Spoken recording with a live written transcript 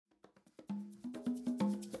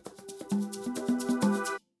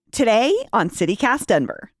Today on CityCast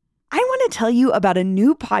Denver, I want to tell you about a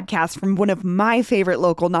new podcast from one of my favorite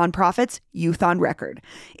local nonprofits, Youth on Record.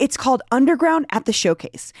 It's called Underground at the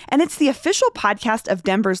Showcase, and it's the official podcast of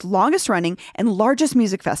Denver's longest running and largest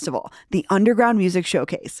music festival, the Underground Music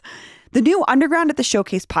Showcase. The new Underground at the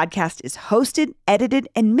Showcase podcast is hosted, edited,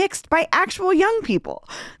 and mixed by actual young people.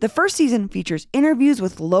 The first season features interviews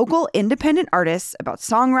with local independent artists about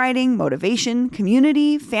songwriting, motivation,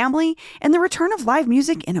 community, family, and the return of live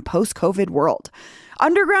music in a post-COVID world.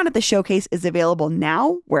 Underground at the Showcase is available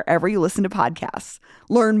now wherever you listen to podcasts.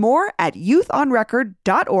 Learn more at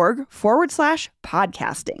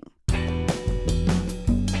youthonrecord.org/podcasting.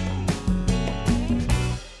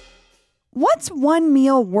 What's one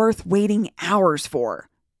meal worth waiting hours for?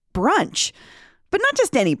 Brunch. But not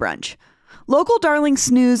just any brunch. Local darling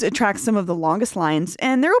Snooze attracts some of the longest lines,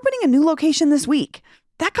 and they're opening a new location this week.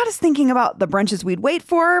 That got us thinking about the brunches we'd wait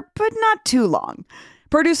for, but not too long.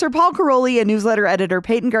 Producer Paul Caroli and newsletter editor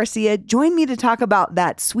Peyton Garcia joined me to talk about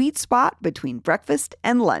that sweet spot between breakfast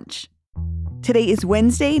and lunch. Today is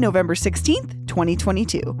Wednesday, November 16th,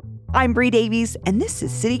 2022. I'm Bree Davies, and this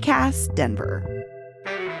is CityCast Denver.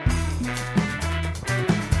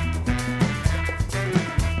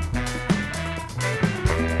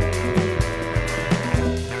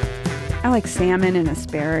 I like salmon and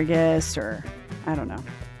asparagus, or I don't know.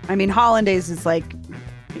 I mean, hollandaise is like,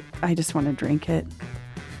 I just want to drink it.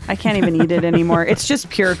 I can't even eat it anymore. It's just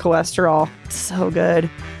pure cholesterol. It's so good.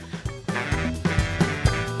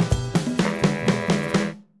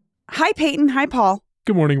 Hi, Peyton. Hi, Paul.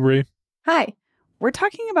 Good morning, Bree. Hi. We're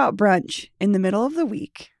talking about brunch in the middle of the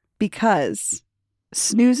week because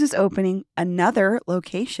Snooze is opening another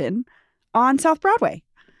location on South Broadway.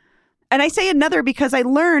 And I say another because I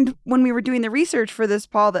learned when we were doing the research for this,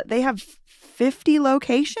 Paul, that they have 50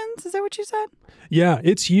 locations. Is that what you said? Yeah,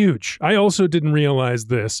 it's huge. I also didn't realize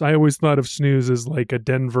this. I always thought of Snooze as like a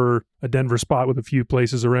Denver spot with a few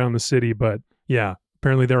places around the city. But yeah,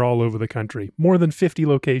 apparently they're all over the country. More than 50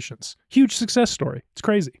 locations. Huge success story. It's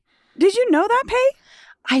crazy. Did you know that, Pay?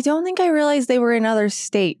 I don't think I realized they were in other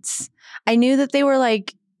states. I knew that they were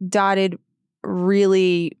like dotted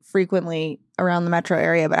really frequently around the metro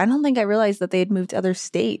area, but I don't think I realized that they had moved to other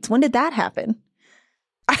states. When did that happen?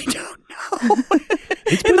 I don't know.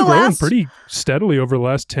 It's been growing pretty steadily over the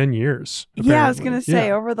last 10 years. Apparently. Yeah, I was going to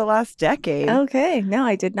say over the last decade. Okay. No,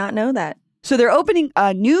 I did not know that. So they're opening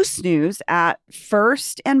a new Snooze at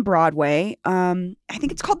First and Broadway. I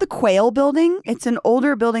think it's called the Quail Building. It's an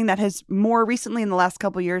older building that has more recently in the last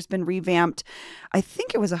couple of years been revamped. I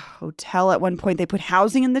think it was a hotel at one point. They put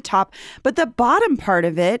housing in the top, but the bottom part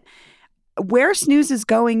of it, where Snooze is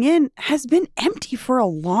going in, has been empty for a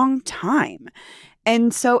long time.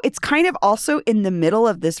 And so it's kind of also in the middle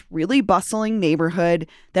of this really bustling neighborhood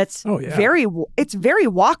that's very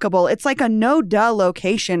walkable. It's like a no-duh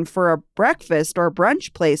location for a breakfast or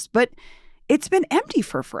brunch place, but it's been empty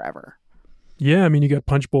for forever. Yeah, I mean, you got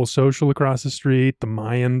Punch Bowl Social across the street, the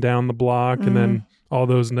Mayan down the block, and then all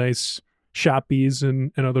those nice shoppies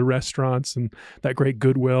and other restaurants and that great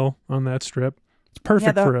Goodwill on that strip. It's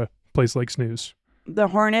perfect for a place like Snooze. The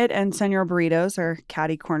Hornet and Senor Burritos are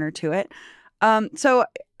catty corner to it. So,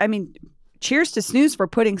 I mean, cheers to Snooze for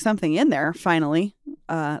putting something in there, finally.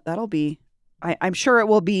 That'll be, I'm sure it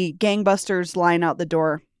will be gangbusters line out the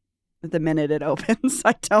door the minute it opens.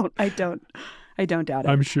 I don't doubt it.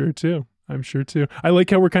 I'm sure too. I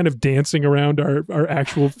like how we're kind of dancing around our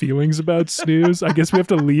actual feelings about Snooze. I guess we have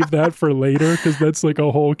to leave that for later because that's like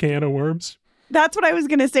a whole can of worms. That's what I was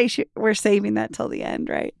going to say. We're saving that till the end,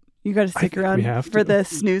 right? You got to stick around for the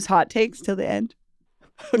Snooze hot takes till the end.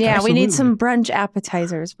 Yeah, Absolutely. we need some brunch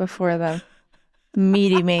appetizers before the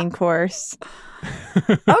meaty main course.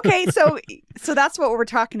 Okay, so that's what we're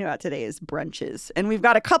talking about today is brunches. And we've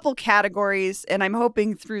got a couple categories, and I'm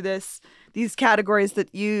hoping through these categories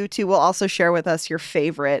that you two will also share with us your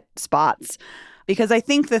favorite spots. Because I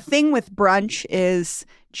think the thing with brunch is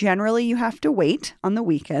generally you have to wait on the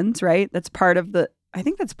weekends, right? That's part of the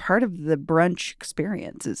brunch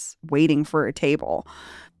experience is waiting for a table.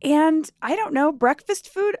 And I don't know,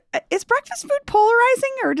 breakfast food, is breakfast food polarizing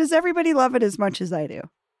or does everybody love it as much as I do?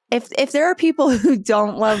 If there are people who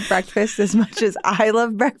don't love breakfast as much as I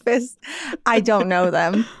love breakfast, I don't know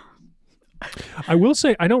them. I will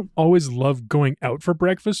say I don't always love going out for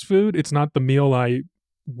breakfast food. It's not the meal I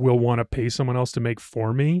will want to pay someone else to make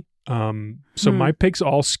for me. So my picks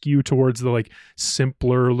all skew towards the like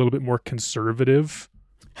simpler, a little bit more conservative.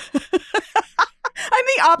 I'm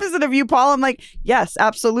the opposite of you, Paul. I'm like, yes,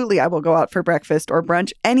 absolutely. I will go out for breakfast or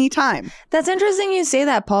brunch anytime. That's interesting you say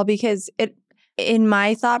that, Paul, because in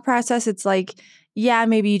my thought process, it's like, yeah,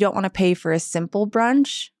 maybe you don't want to pay for a simple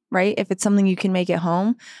brunch, right? If it's something you can make at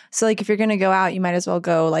home. So like if you're going to go out, you might as well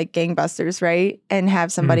go like gangbusters, right? And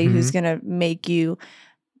have somebody who's going to make you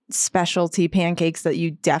specialty pancakes that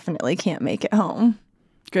you definitely can't make at home.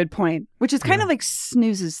 Good point. Which is kind of like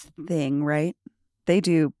Snooze's thing, right? They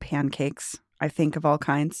do pancakes, I think, of all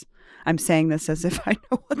kinds. I'm saying this as if I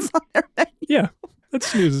know what's on their menu. Yeah,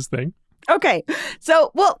 that's Snooze's thing. Okay.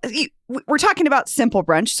 So, we're talking about simple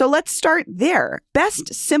brunch. So let's start there.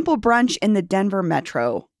 Best simple brunch in the Denver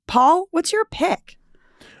metro. Paul, what's your pick?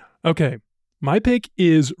 Okay. My pick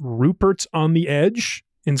is Rupert's on the Edge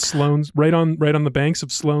in Sloan's, right on the banks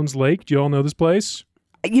of Sloan's Lake. Do you all know this place?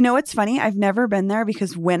 You know, it's funny. I've never been there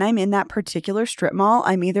because when I'm in that particular strip mall,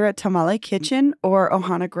 I'm either at Tamale Kitchen or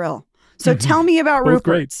Ohana Grill. So tell me about Both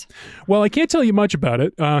Rupert's. Great. Well, I can't tell you much about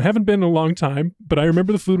it. Haven't been in a long time, but I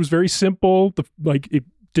remember the food was very simple. It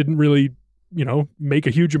didn't really, make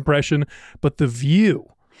a huge impression, but the view,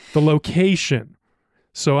 the location.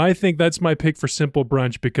 So I think that's my pick for simple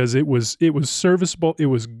brunch because it was serviceable, it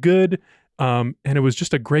was good, and it was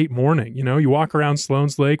just a great morning. You walk around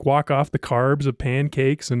Sloan's Lake, walk off the carbs of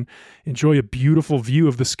pancakes, and enjoy a beautiful view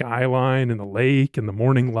of the skyline and the lake and the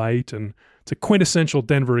morning light, and it's a quintessential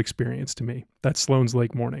Denver experience to me. That's Sloan's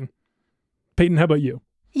Lake morning. Peyton, how about you?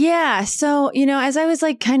 Yeah. So, as I was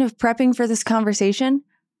like kind of prepping for this conversation,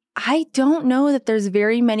 I don't know that there's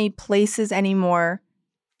very many places anymore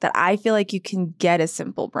that I feel like you can get a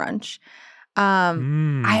simple brunch. I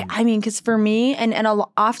mean, because for me, and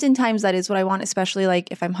oftentimes that is what I want, especially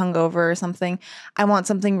like if I'm hungover or something, I want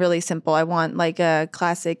something really simple. I want like a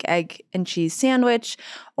classic egg and cheese sandwich,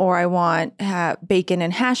 or I want bacon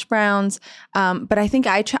and hash browns. But I think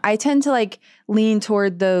I tend to like lean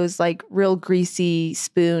toward those like real greasy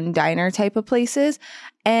spoon diner type of places.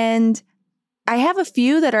 And I have a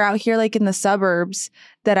few that are out here like in the suburbs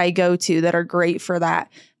that I go to that are great for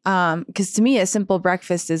that. Because to me, a simple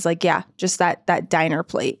breakfast is like, just that diner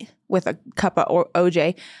plate with a cup of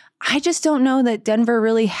OJ. I just don't know that Denver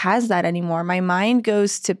really has that anymore. My mind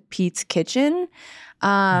goes to Pete's Kitchen,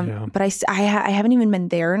 but I haven't even been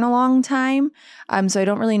there in a long time, so I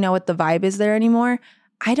don't really know what the vibe is there anymore.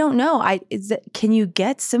 I don't know. Can you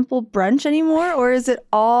get simple brunch anymore, or is it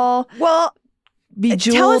all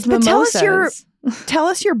bejeweled mimosas? Tell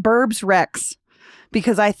us your Burbs Rex.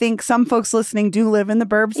 Because I think some folks listening do live in the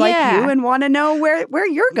burbs like you and want to know where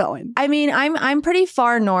you're going. I mean, I'm pretty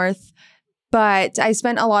far north, but I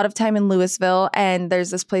spent a lot of time in Louisville, and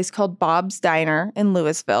there's this place called Bob's Diner in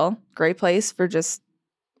Louisville. Great place for just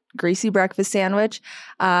greasy breakfast sandwich.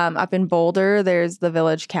 Up in Boulder, there's the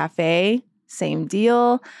Village Cafe. Same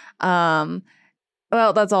deal.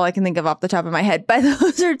 Well, that's all I can think of off the top of my head. But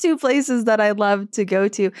those are two places that I love to go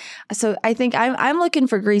to. So I think I'm looking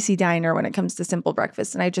for greasy diner when it comes to simple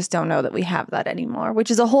breakfast. And I just don't know that we have that anymore, which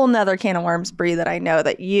is a whole nother can of worms, Brie, that I know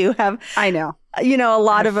that you have. I know. A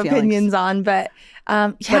lot of opinions on. But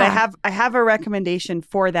But I have a recommendation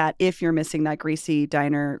for that if you're missing that greasy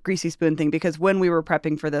spoon thing. Because when we were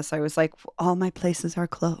prepping for this, I was like, all my places are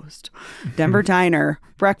closed. Denver Diner,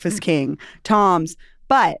 Breakfast King, Tom's.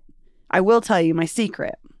 But I will tell you my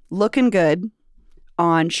secret. Looking Good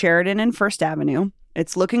on Sheridan and First Avenue.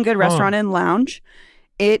 It's Looking Good Restaurant and Lounge.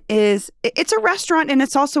 It's a restaurant and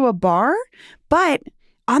it's also a bar. But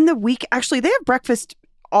on the week, actually, they have breakfast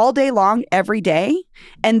all day long, every day.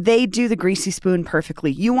 And they do the greasy spoon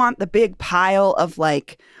perfectly. You want the big pile of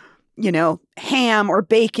ham or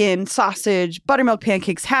bacon, sausage, buttermilk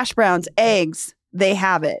pancakes, hash browns, eggs. They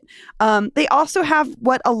have it. They also have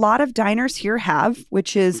what a lot of diners here have,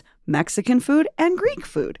 which is Mexican food and Greek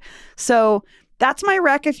food. So that's my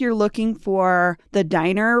rec if you're looking for the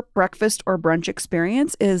diner breakfast or brunch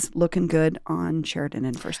experience, is Looking Good on Sheridan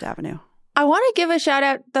and First Avenue. I want to give a shout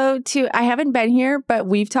out though to, I haven't been here, but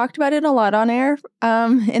we've talked about it a lot on air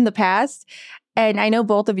in the past. And I know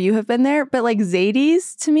both of you have been there, but like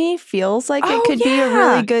Zadie's to me feels like it could be a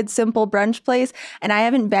really good simple brunch place. And I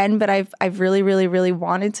haven't been, but I've really, really, really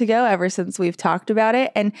wanted to go ever since we've talked about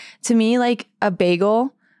it. And to me, like a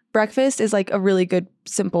bagel breakfast is like a really good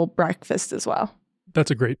simple breakfast as well.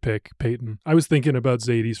 That's a great pick, Peyton. I was thinking about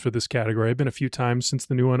Zadie's for this category. I've been a few times since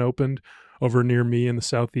the new one opened over near me in the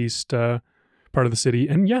southeast part of the city.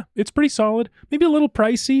 And yeah, it's pretty solid. Maybe a little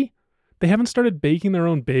pricey. They haven't started baking their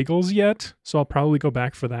own bagels yet, so I'll probably go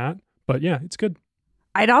back for that. But yeah, it's good.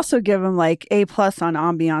 I'd also give them like A+ on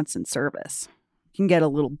ambiance and service. You can get a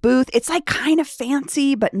little booth. It's like kind of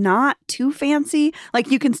fancy, but not too fancy.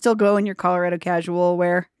 Like you can still go in your Colorado casual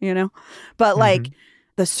wear, But like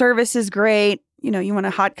the service is great. You want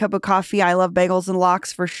a hot cup of coffee. I love bagels and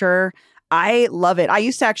lox for sure. I love it. I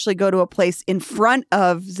used to actually go to a place in front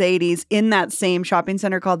of Zadie's in that same shopping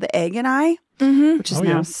center called the Egg and I, which is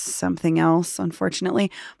now something else, unfortunately.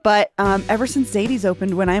 But ever since Zadie's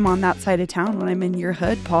opened, when I'm on that side of town, when I'm in your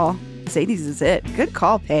hood, Paul, Zadie's is it. Good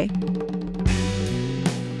call, Pay.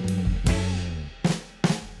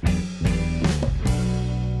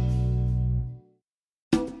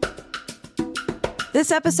 This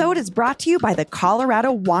episode is brought to you by the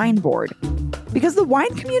Colorado Wine Board. Because the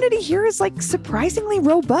wine community here is like surprisingly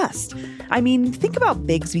robust. I mean, think about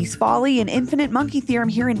Bigsby's Folly and Infinite Monkey Theorem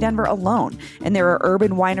here in Denver alone. And there are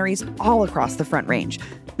urban wineries all across the Front Range.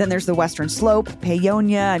 Then there's the Western Slope,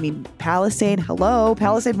 Paonia, Palisade. Hello,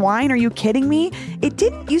 Palisade wine? Are you kidding me? It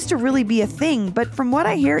didn't used to really be a thing, but from what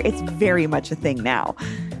I hear, it's very much a thing now.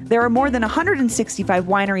 There are more than 165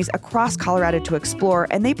 wineries across Colorado to explore,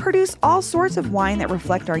 and they produce all sorts of wine that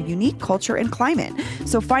reflect our unique culture and climate.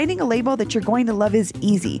 So finding a label that you're going to love is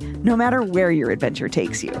easy, no matter where your adventure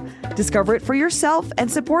takes you. Discover it for yourself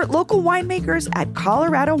and support local winemakers at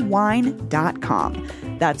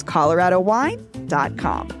coloradowine.com. That's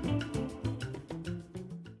coloradowine.com.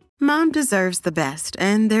 Mom deserves the best,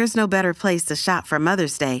 and there's no better place to shop for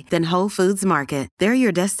Mother's Day than Whole Foods Market. They're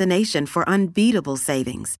your destination for unbeatable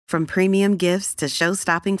savings, from premium gifts to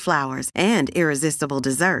show-stopping flowers and irresistible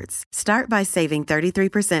desserts. Start by saving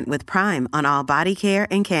 33% with Prime on all body care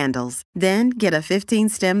and candles. Then get a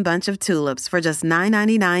 15-stem bunch of tulips for just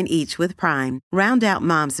 $9.99 each with Prime. Round out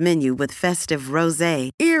Mom's menu with festive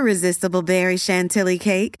rosé, irresistible berry chantilly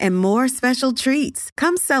cake, and more special treats.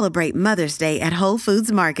 Come celebrate Mother's Day at Whole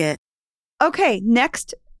Foods Market. Okay,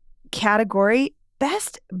 next category,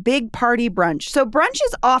 best big party brunch. So brunch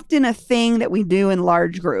is often a thing that we do in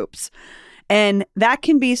large groups. And that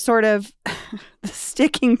can be sort of the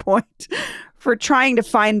sticking point for trying to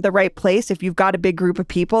find the right place if you've got a big group of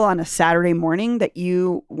people on a Saturday morning that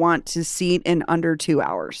you want to seat in under 2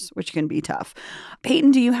 hours, which can be tough. Peyton,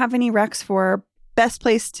 do you have any recs for best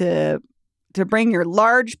place to bring your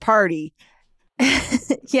large party?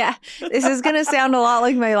 Yeah, this is going to sound a lot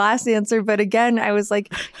like my last answer. But again, I was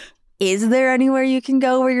like, is there anywhere you can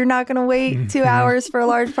go where you're not going to wait 2 hours for a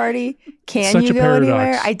large party? Can Such you a go paradox.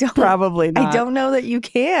 anywhere? I don't. Probably not. I don't know that you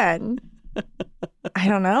can. I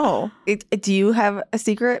don't know. Do you have a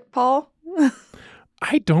secret, Paul?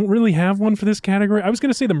 I don't really have one for this category. I was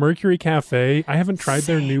going to say the Mercury Cafe. I haven't tried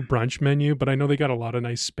their new brunch menu, but I know they got a lot of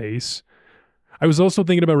nice space. I was also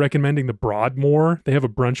thinking about recommending the Broadmoor. They have a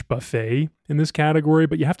brunch buffet in this category,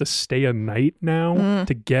 but you have to stay a night now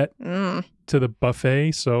to get to the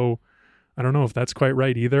buffet. So I don't know if that's quite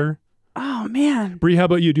right either. Oh, man. Bree, how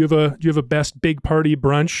about you? Do you have a best big party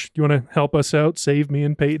brunch? Do you want to help us out? Save me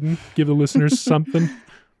and Peyton? Give the listeners something?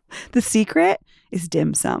 The secret is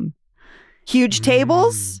dim sum. Huge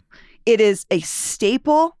tables. It is a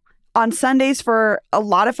staple on Sundays for a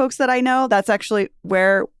lot of folks that I know. That's actually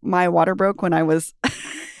where my water broke when I was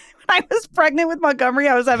pregnant with Montgomery.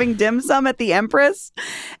 I was having dim sum at the Empress,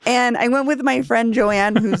 and I went with my friend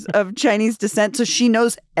Joanne, who's of Chinese descent, so she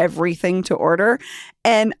knows everything to order.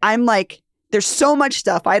 And I'm like, there's so much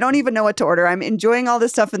stuff. I don't even know what to order. I'm enjoying all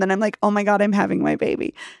this stuff, and then I'm like, oh my God, I'm having my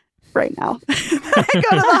baby right now. I go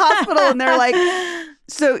to the hospital, and they're like,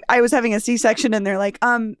 so I was having a C-section, and they're like,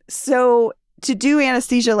 so to do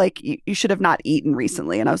anesthesia, like you should have not eaten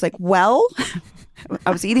recently. And I was like, well,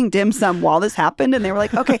 I was eating dim sum while this happened. And they were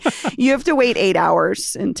like, okay, you have to wait 8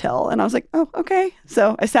 hours until. And I was like, oh, okay.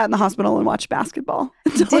 So I sat in the hospital and watched basketball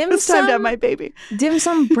until it was time to have my baby. Dim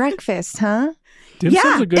sum breakfast, huh? Dim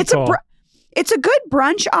sum's a good call. It's a good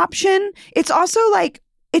brunch option. It's also like,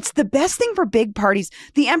 it's the best thing for big parties.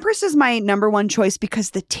 The Empress is my number one choice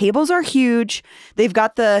because the tables are huge. They've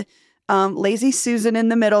got the Lazy Susan in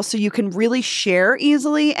the middle, so you can really share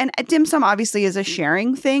easily. And dim sum obviously is a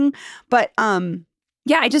sharing thing, but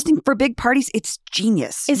yeah, I just think for big parties, it's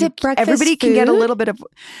genius. Is it breakfast Everybody can food? get a little bit of,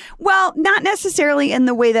 well, not necessarily in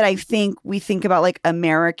the way that I think we think about like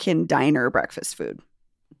American diner breakfast food.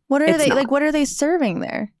 What are It's they not. like? What are they serving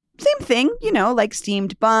there? Same thing, like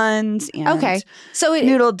steamed buns and Okay, so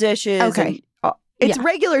noodle dishes. Okay. And, it's Yeah.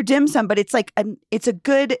 regular dim sum, but it's like it's a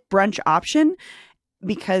good brunch option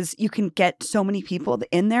because you can get so many people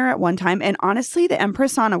in there at one time. And honestly, the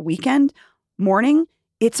Empress on a weekend morning,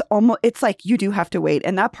 it's like you do have to wait,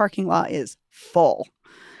 and that parking lot is full.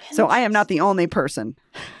 So I am not the only person.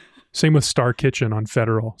 Same with Star Kitchen on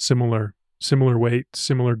Federal. Similar wait,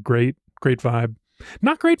 similar great vibe.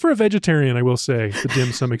 Not great for a vegetarian, I will say, the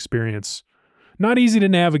dim sum experience. Not easy to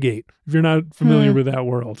navigate if you're not familiar with that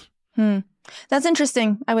world. That's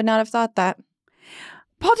interesting. I would not have thought that.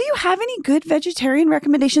 Paul, do you have any good vegetarian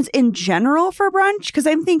recommendations in general for brunch? Because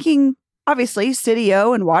I'm thinking, obviously City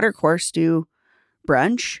O and Watercourse do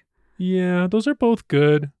brunch. Yeah, those are both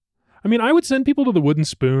good. I mean, I would send people to the Wooden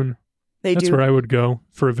Spoon. That's where I would go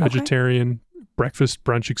for a vegetarian breakfast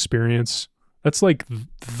brunch experience. That's like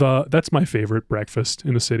that's my favorite breakfast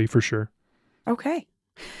in the city for sure. Okay.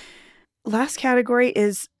 Last category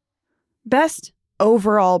is best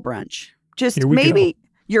overall brunch. Just maybe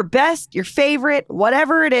your best, your favorite,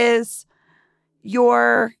 whatever it is,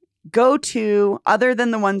 your go-to other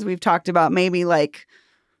than the ones we've talked about. Maybe like,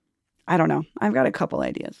 I don't know. I've got a couple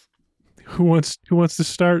ideas. Who wants to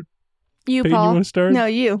start? You, Peyton, Paul. you want to start? No,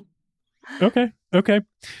 you. Okay.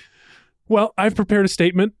 Well, I've prepared a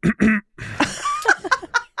statement.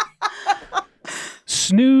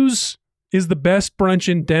 Snooze is the best brunch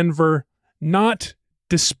in Denver, not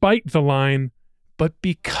despite the line, but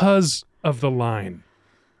because of the line.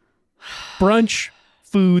 Brunch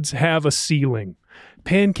foods have a ceiling.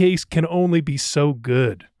 Pancakes can only be so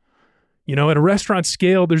good. You know, at a restaurant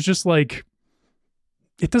scale, there's just like,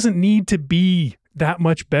 it doesn't need to be that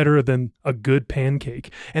much better than a good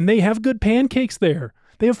pancake. And they have good pancakes there.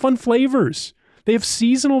 They have fun flavors. They have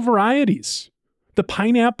seasonal varieties. The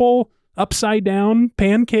pineapple upside down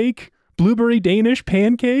pancake, blueberry Danish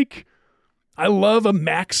pancake. I love a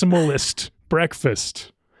maximalist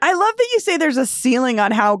breakfast. I love that you say there's a ceiling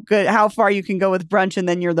on how far you can go with brunch, and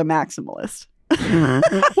then you're the maximalist.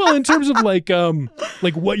 Well, in terms of like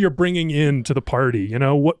what you're bringing in to the party, you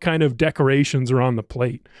know, what kind of decorations are on the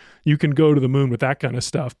plate. You can go to the moon with that kind of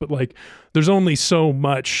stuff, but like there's only so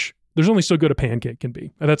good a pancake can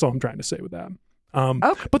be. And that's all I'm trying to say with that.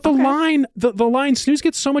 But the line, the line, Snooze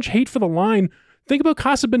gets so much hate for the line. Think about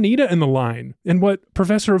Casa Bonita and the line and what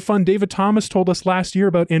Professor of Fun David Thomas told us last year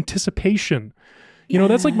about anticipation. You know,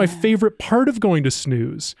 that's like my favorite part of going to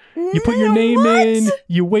Snooze. You put your name in,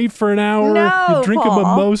 you wait for an hour, you drink a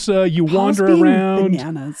mimosa, you wander around.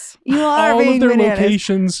 Bananas. You are All being of their bananas.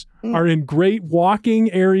 locations are in great walking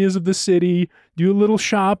areas of the city. Do a little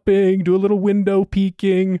shopping, do a little window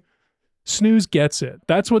peeking. Snooze gets it.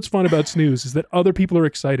 That's what's fun about Snooze, is that other people are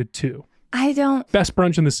excited too. I don't. Best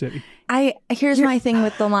brunch in the city. Here's my thing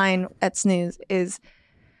with the line at Snooze is,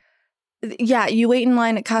 yeah, you wait in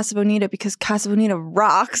line at Casa Bonita because Casa Bonita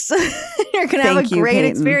rocks. You're going to have a great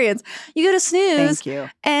experience. You go to Snooze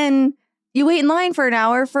and you wait in line for an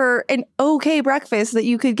hour for an okay breakfast that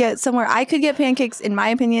you could get somewhere. I could get pancakes, in my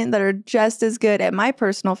opinion, that are just as good at my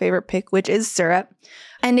personal favorite pick, which is syrup.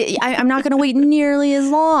 And I'm not going to wait nearly as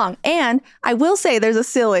long. And I will say there's a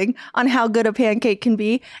ceiling on how good a pancake can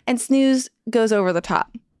be. And Snooze goes over the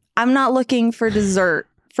top. I'm not looking for dessert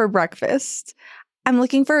for breakfast. I'm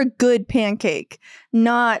looking for a good pancake,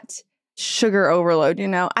 not sugar overload. You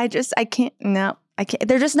know, I can't.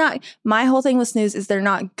 They're just not. My whole thing with Snooze is they're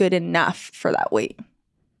not good enough for that weight.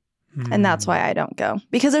 And that's why I don't go,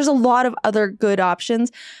 because there's a lot of other good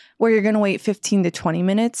options where you're going to wait 15 to 20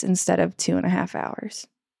 minutes instead of 2.5 hours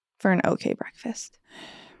for an okay breakfast.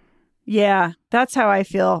 Yeah, that's how I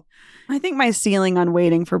feel. I think my ceiling on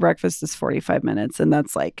waiting for breakfast is 45 minutes, and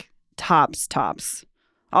that's like tops.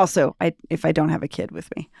 Also, if I don't have a kid with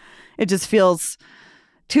me, it just feels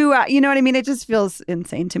too, you know what I mean? It just feels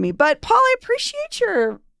insane to me. But Paul, I appreciate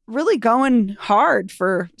your really going hard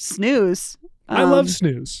for Snooze. I love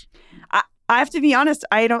Snooze. I have to be honest,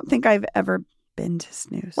 I don't think I've ever been to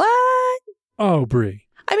Snooze. What? Oh, Brie.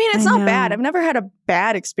 I mean, it's not bad. I've never had a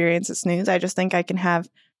bad experience at Snooze. I just think I can have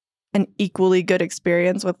an equally good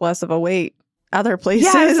experience with less of a wait other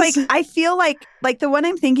places. Yeah, it's like, I feel like the one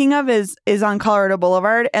I'm thinking of is on Colorado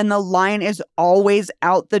Boulevard, and the line is always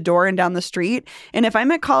out the door and down the street. And if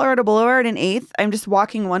I'm at Colorado Boulevard in 8th, I'm just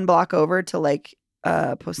walking one block over to like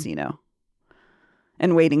Postino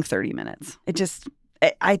and waiting 30 minutes.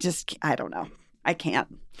 I don't know. I can't.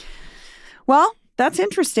 Well, that's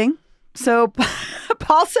interesting. So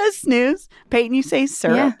Paul says Snooze. Peyton, you say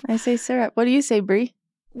syrup. Yeah, I say syrup. What do you say, Brie?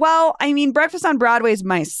 Well, I mean, Breakfast on Broadway is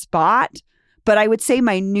my spot, but I would say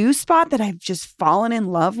my new spot that I've just fallen in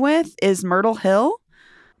love with is Myrtle Hill.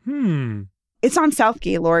 It's on South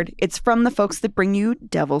Gaylord. It's from the folks that bring you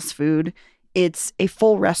Devil's Food. It's a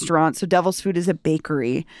full restaurant. So Devil's Food is a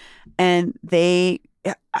bakery. And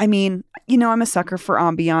I'm a sucker for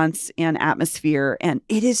ambiance and atmosphere. And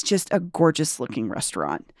it is just a gorgeous looking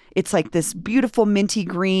restaurant. It's like this beautiful minty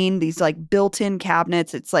green, these like built-in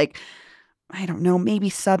cabinets. It's like, I don't know, maybe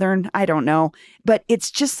Southern. I don't know. But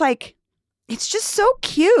it's just so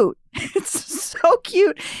cute. It's so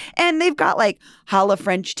cute. And they've got like challah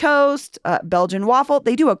French toast, Belgian waffle.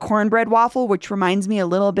 They do a cornbread waffle, which reminds me a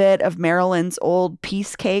little bit of Maryland's old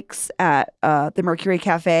piece cakes at the Mercury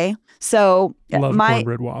Cafe. So love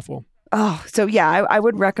cornbread waffle. Oh, so yeah, I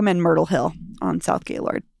would recommend Myrtle Hill on South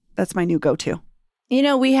Gaylord. That's my new go-to. You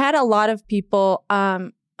know, we had a lot of people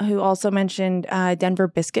who also mentioned Denver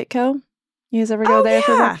Biscuit Co. You guys ever go there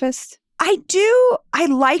for breakfast? I do. I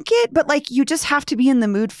like it, but like you just have to be in the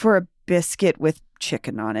mood for a biscuit with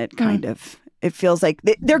chicken on it, kind of. It feels like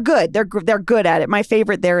they're good. They're good at it. My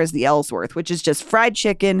favorite there is the Ellsworth, which is just fried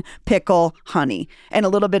chicken, pickle, honey, and a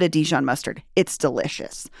little bit of Dijon mustard. It's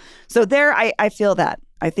delicious. So there, I feel that.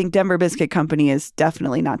 I think Denver Biscuit Company is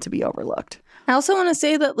definitely not to be overlooked. I also want to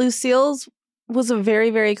say that Lucille's was a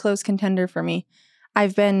very, very close contender for me.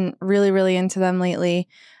 I've been really, really into them lately.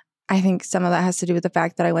 I think some of that has to do with the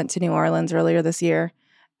fact that I went to New Orleans earlier this year,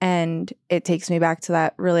 and it takes me back to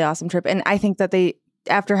that really awesome trip. And I think that they,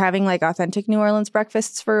 after having like authentic New Orleans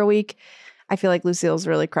breakfasts for a week, I feel like Lucille's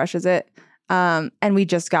really crushes it. And we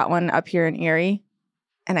just got one up here in Erie,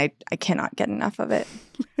 and I cannot get enough of it.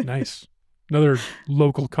 Nice. Another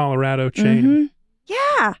local Colorado chain.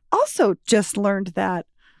 Yeah. Also just learned that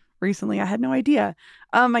recently. I had no idea.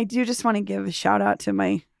 I do just want to give a shout out to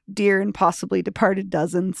my dear and possibly departed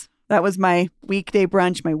Dozens. That was my weekday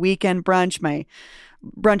brunch, my weekend brunch, my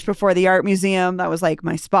brunch before the art museum. That was like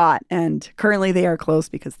my spot. And currently they are closed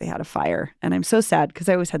because they had a fire. And I'm so sad because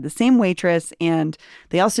I always had the same waitress, and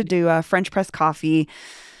they also do French press coffee.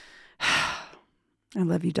 I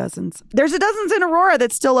love you, Dozens. There's a Dozens in Aurora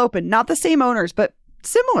that's still open. Not the same owners, but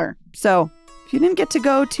similar. So if you didn't get to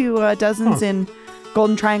go to Dozens in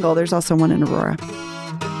Golden Triangle, there's also one in Aurora.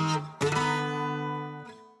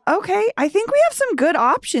 Okay, I think we have some good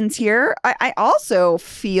options here. I also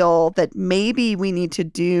feel that maybe we need to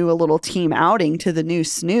do a little team outing to the new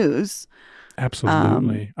Snooze.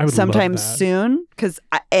 Absolutely. I would sometime love that. soon, because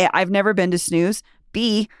I've never been to Snooze.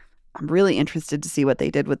 B, I'm really interested to see what they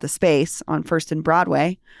did with the space on First and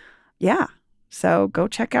Broadway. Yeah. So go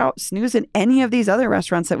check out Snooze and any of these other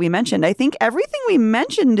restaurants that we mentioned. I think everything we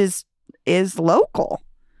mentioned is local.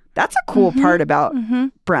 That's a cool part about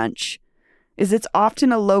brunch. Is it's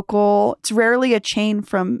often a local, it's rarely a chain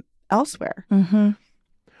from elsewhere.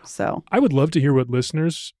 So I would love to hear what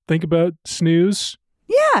listeners think about Snooze.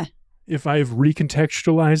 yeah. If I've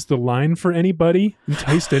recontextualized the line for anybody,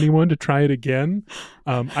 enticed anyone to try it again,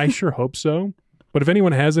 I sure hope so. But if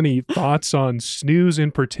anyone has any thoughts on Snooze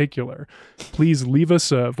in particular, please leave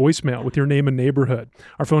us a voicemail with your name and neighborhood.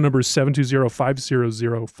 Our phone number is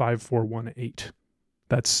 720-500-5418.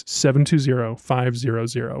 That's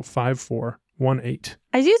 720-500-5418.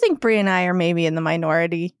 I do think Brie and I are maybe in the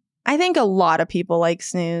minority. I think a lot of people like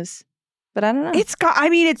Snooze, but I don't know. It's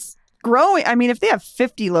growing. I mean, if they have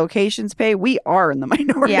 50 locations, we are in the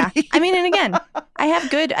minority. Yeah. I mean, and again, I have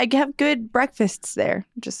good breakfasts there.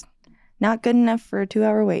 Just not good enough for a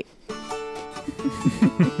 2-hour wait.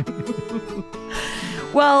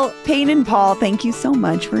 Well, Payne and Paul, thank you so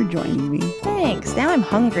much for joining me. Thanks. Now I'm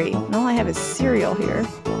hungry, and all I have is cereal here.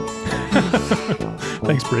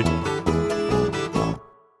 Thanks, Brie.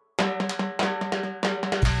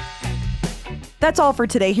 That's all for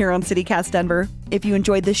today here on CityCast Denver. If you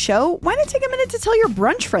enjoyed this show, why not take a minute to tell your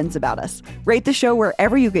brunch friends about us? Rate the show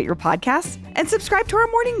wherever you get your podcasts, and subscribe to our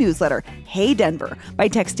morning newsletter, Hey Denver, by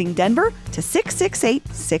texting Denver to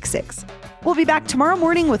 66866. We'll be back tomorrow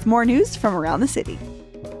morning with more news from around the city.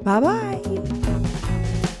 Bye-bye.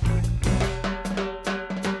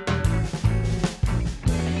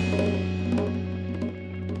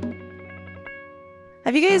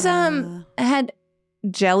 Have you guys had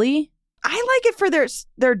jelly? I like it for their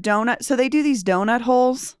donut. So they do these donut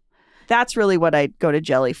holes. That's really what I'd go to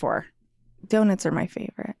jelly for. Donuts are my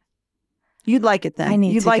favorite. You'd like it then. I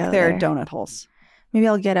need You'd to like go their there. donut holes. Maybe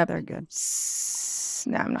I'll get up. They're good.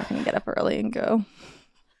 No, I'm not going to get up early and go.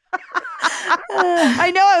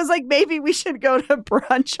 I know. I was like, maybe we should go to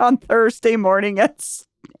brunch on Thursday morning at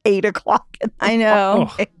 8 o'clock. I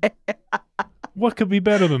know. What could be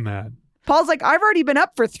better than that? Paul's like, I've already been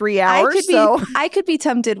up for 3 hours. I could be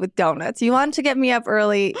tempted with donuts. You want to get me up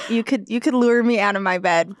early? You could lure me out of my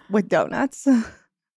bed with donuts.